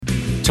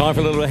Time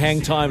for a little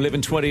hang time,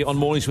 11:20 on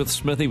Mornings with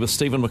Smithy with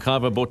Stephen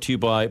McIver, brought to you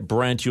by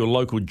Brandt, your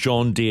local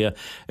John Deere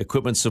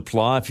equipment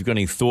supplier. If you've got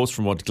any thoughts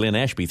from what Glenn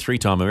Ashby,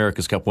 three-time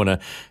America's Cup winner,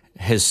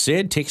 has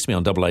said, text me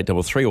on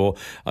 8833 or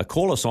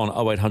call us on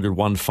 0800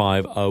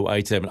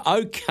 15087.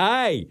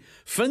 Okay,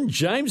 Finn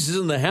James is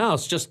in the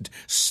house, just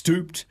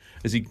stooped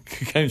as he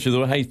came through the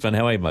door. Hey, Finn,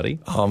 how are you, buddy?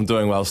 I'm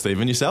doing well,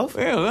 Stephen. Yourself?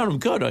 Yeah, well, I'm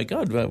good.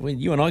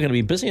 You and I are going to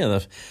be busy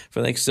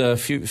for the next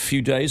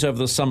few days over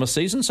the summer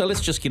season, so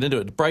let's just get into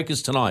it.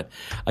 Breakers tonight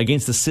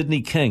against the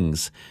Sydney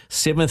Kings,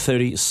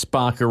 7:30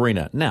 Spark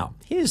Arena. Now,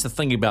 here's the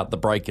thing about the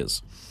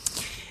Breakers.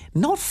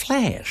 Not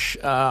flash.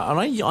 I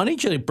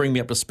need you to bring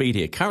me up to speed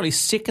here. Currently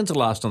second to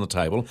last on the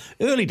table.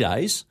 Early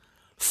days,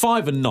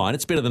 5-9.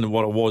 It's better than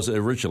what it was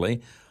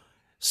originally.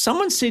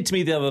 Someone said to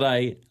me the other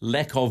day,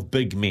 lack of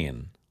big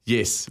men.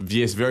 Yes,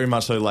 very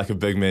much so, lack of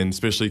big men,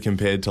 especially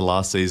compared to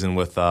last season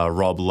with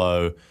Rob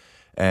Lowe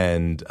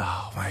and,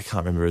 I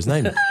can't remember his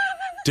name.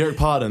 Derek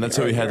Pardon, that's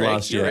who we had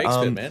last year. You're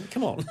expert, man.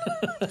 Come on.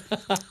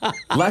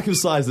 Lack of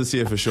size this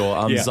year for sure.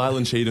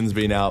 Zylan Cheatham's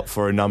been out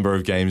for a number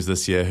of games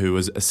this year, who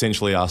was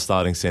essentially our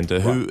starting centre,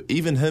 who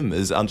even him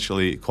is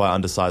actually quite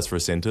undersized for a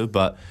centre.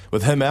 But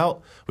with him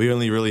out, we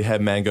only really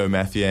had Mango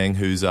Mathiang,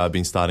 who's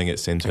been starting at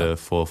centre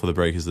for the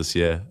Breakers this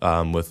year,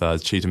 with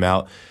Cheatham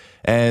out.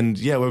 And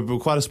yeah, we're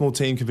quite a small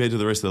team compared to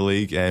the rest of the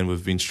league, and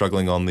we've been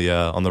struggling on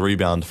the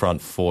rebound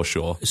front for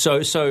sure.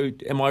 So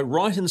am I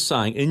right in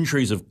saying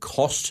injuries have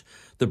cost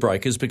the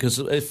Breakers, because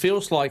it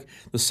feels like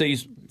the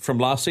season from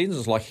last season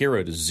is like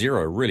 0 to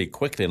 0 really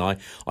quickly, and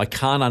I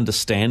can't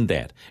understand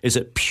that. Is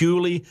it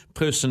purely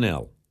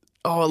personnel?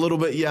 Oh, a little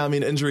bit, yeah. I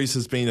mean, injuries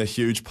has been a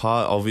huge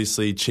part.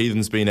 Obviously,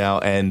 Cheatham's been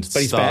out, but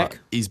he's back.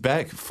 He's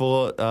back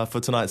for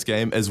tonight's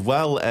game, as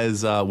well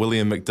as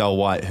William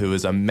McDowell-White, who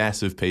is a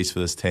massive piece for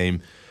this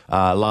team.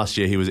 Last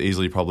year, he was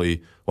easily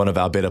probably one of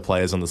our better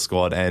players on the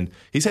squad, and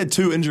he's had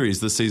 2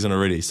 injuries this season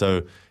already,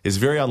 so he's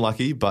very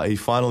unlucky, but he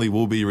finally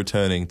will be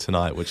returning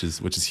tonight, which is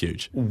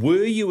huge.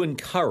 Were you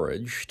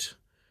encouraged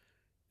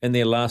in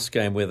their last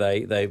game where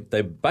they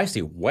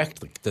basically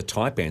whacked the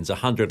Taipans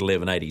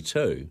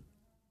 111-82?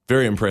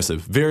 Very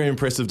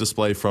impressive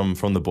display from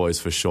the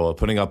boys for sure.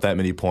 Putting up that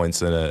many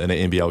points in an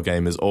NBL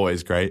game is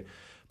always great.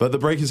 But the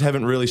Breakers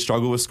haven't really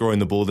struggled with scoring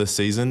the ball this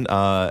season.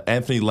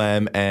 Anthony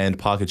Lamb and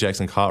Parker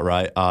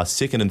Jackson-Cartwright are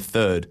second and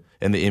third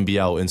in the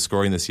NBL in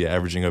scoring this year,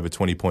 averaging over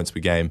 20 points per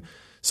game.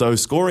 So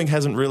scoring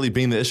hasn't really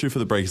been the issue for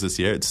the Breakers this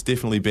year. It's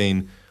definitely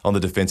been on the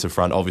defensive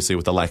front, obviously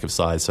with the lack of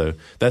size. So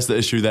that's the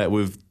issue that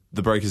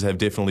the Breakers have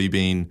definitely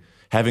been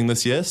having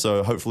this year.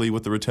 So hopefully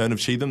with the return of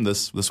Cheatham,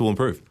 this will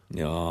improve.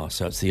 Oh,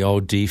 so it's the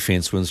old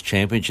defense wins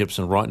championships,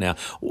 and right now,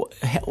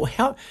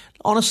 how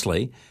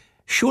honestly,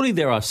 surely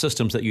there are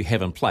systems that you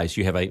have in place.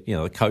 You have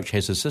the coach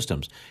has his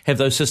systems. Have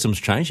those systems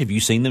changed? Have you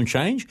seen them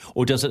change?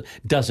 Or does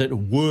it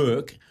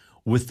work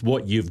with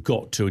what you've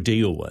got to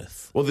deal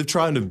with? Well, they've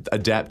tried to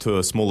adapt to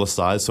a smaller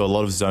size, so a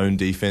lot of zone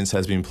defense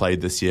has been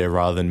played this year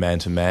rather than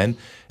man-to-man.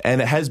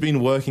 And it has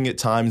been working at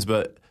times,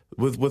 but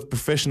with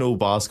professional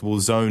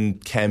basketball, zone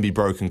can be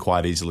broken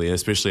quite easily,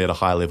 especially at a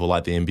high level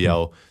like the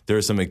NBL. There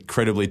are some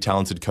incredibly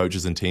talented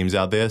coaches and teams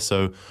out there.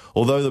 So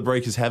although the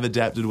Breakers have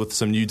adapted with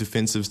some new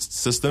defensive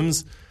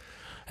systems,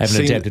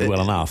 haven't adapted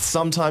well enough.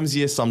 Sometimes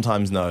yes,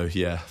 sometimes no.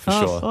 Yeah, for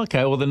sure.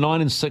 Okay, well, they're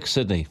 9-6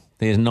 Sydney.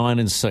 They're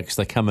 9-6.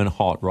 They come in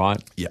hot,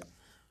 right? Yeah.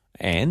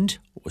 And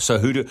so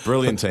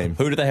brilliant team.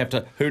 Who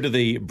do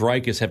the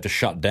Breakers have to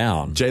shut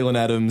down? Jalen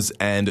Adams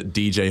and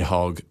DJ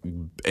Hogg,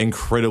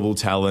 incredible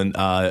talent.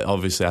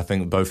 Obviously, I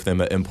think both of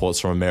them are imports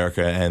from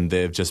America, and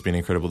they've just been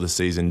incredible this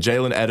season.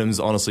 Jalen Adams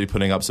honestly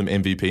putting up some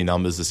MVP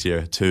numbers this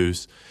year too,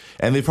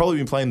 and they've probably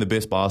been playing the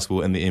best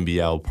basketball in the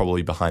NBL,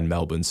 probably behind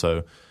Melbourne.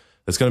 So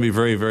it's going to be a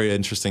very, very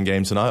interesting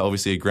game tonight.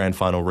 Obviously, a grand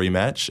final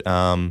rematch.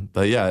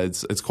 But yeah,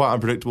 it's quite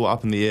unpredictable,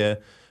 up in the air.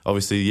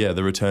 Obviously, yeah,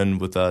 the return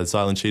with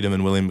Zylan Cheatham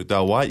and William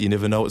McDowell-White, you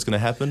never know what's going to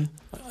happen.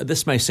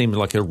 This may seem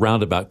like a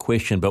roundabout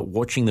question, but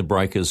watching the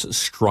Breakers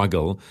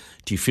struggle,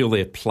 do you feel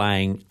they're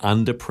playing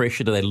under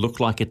pressure? Do they look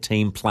like a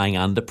team playing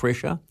under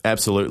pressure?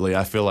 Absolutely.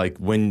 I feel like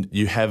when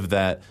you have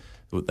that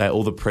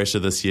all the pressure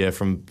this year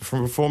from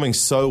performing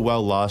so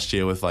well last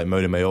year with like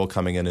Moda Mayor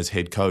coming in as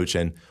head coach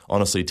and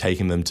honestly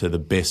taking them to the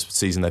best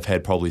season they've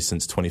had probably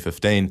since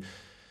 2015,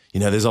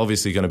 there's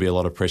obviously going to be a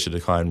lot of pressure to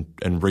try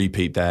and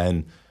repeat that,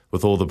 and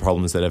with all the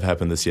problems that have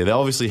happened this year. They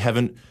obviously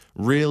haven't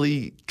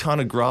really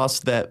kind of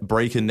grasped that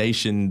Breaker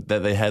Nation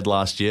that they had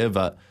last year,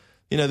 but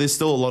there's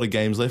still a lot of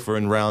games left. We're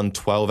in round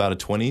 12 out of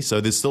 20, so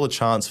there's still a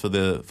chance for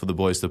the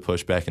boys to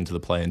push back into the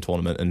play-in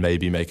tournament and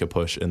maybe make a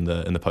push in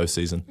the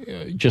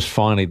postseason. Just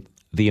finally,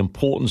 the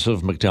importance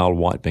of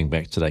McDowell-White being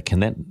back today,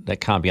 that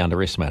can't be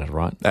underestimated,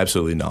 right?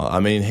 Absolutely not. I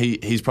mean,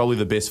 he's probably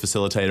the best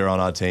facilitator on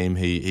our team.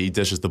 He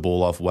dishes the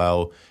ball off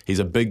well. He's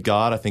a big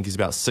guard. I think he's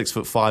about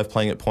 6'5",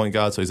 playing at point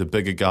guard, so he's a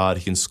bigger guard.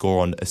 He can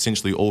score on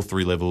essentially all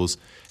 3 levels,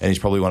 and he's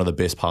probably one of the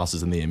best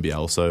passers in the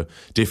NBL. So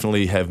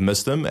definitely have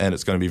missed him, and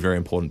it's going to be very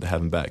important to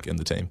have him back in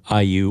the team.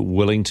 Are you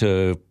willing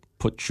to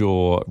put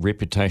your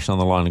reputation on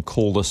the line and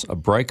call this a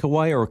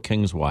breakaway or a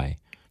Kingsway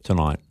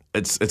tonight?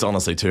 It's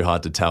honestly too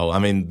hard to tell. I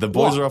mean, the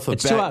boys are off the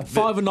it's back.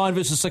 5-9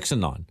 versus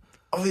 6-9.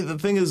 I mean, the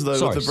thing is, though,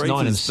 Sorry, with the 9 and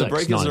Breakers, 6, the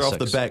Breakers 9 and are off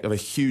the 6. back of a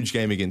huge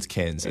game against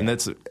Cairns, and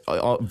that's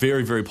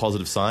very, very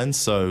positive signs.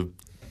 So,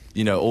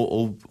 you know,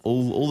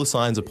 all the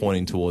signs are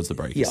pointing towards the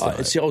Breakers. Yeah,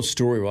 it's the old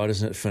story, right,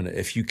 isn't it, Finn?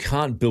 If you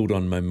can't build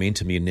on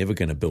momentum, you're never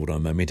going to build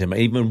on momentum.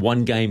 Even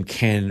one game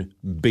can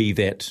be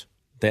that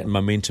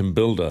momentum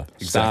builder.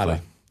 Exactly.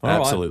 Starter.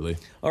 Absolutely.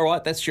 All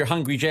right, that's your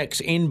Hungry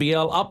Jacks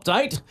NBL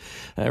update.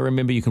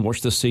 Remember, you can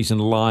watch this season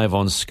live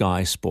on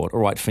Sky Sport.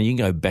 All right, Finn, you can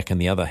go back in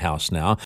the other house now.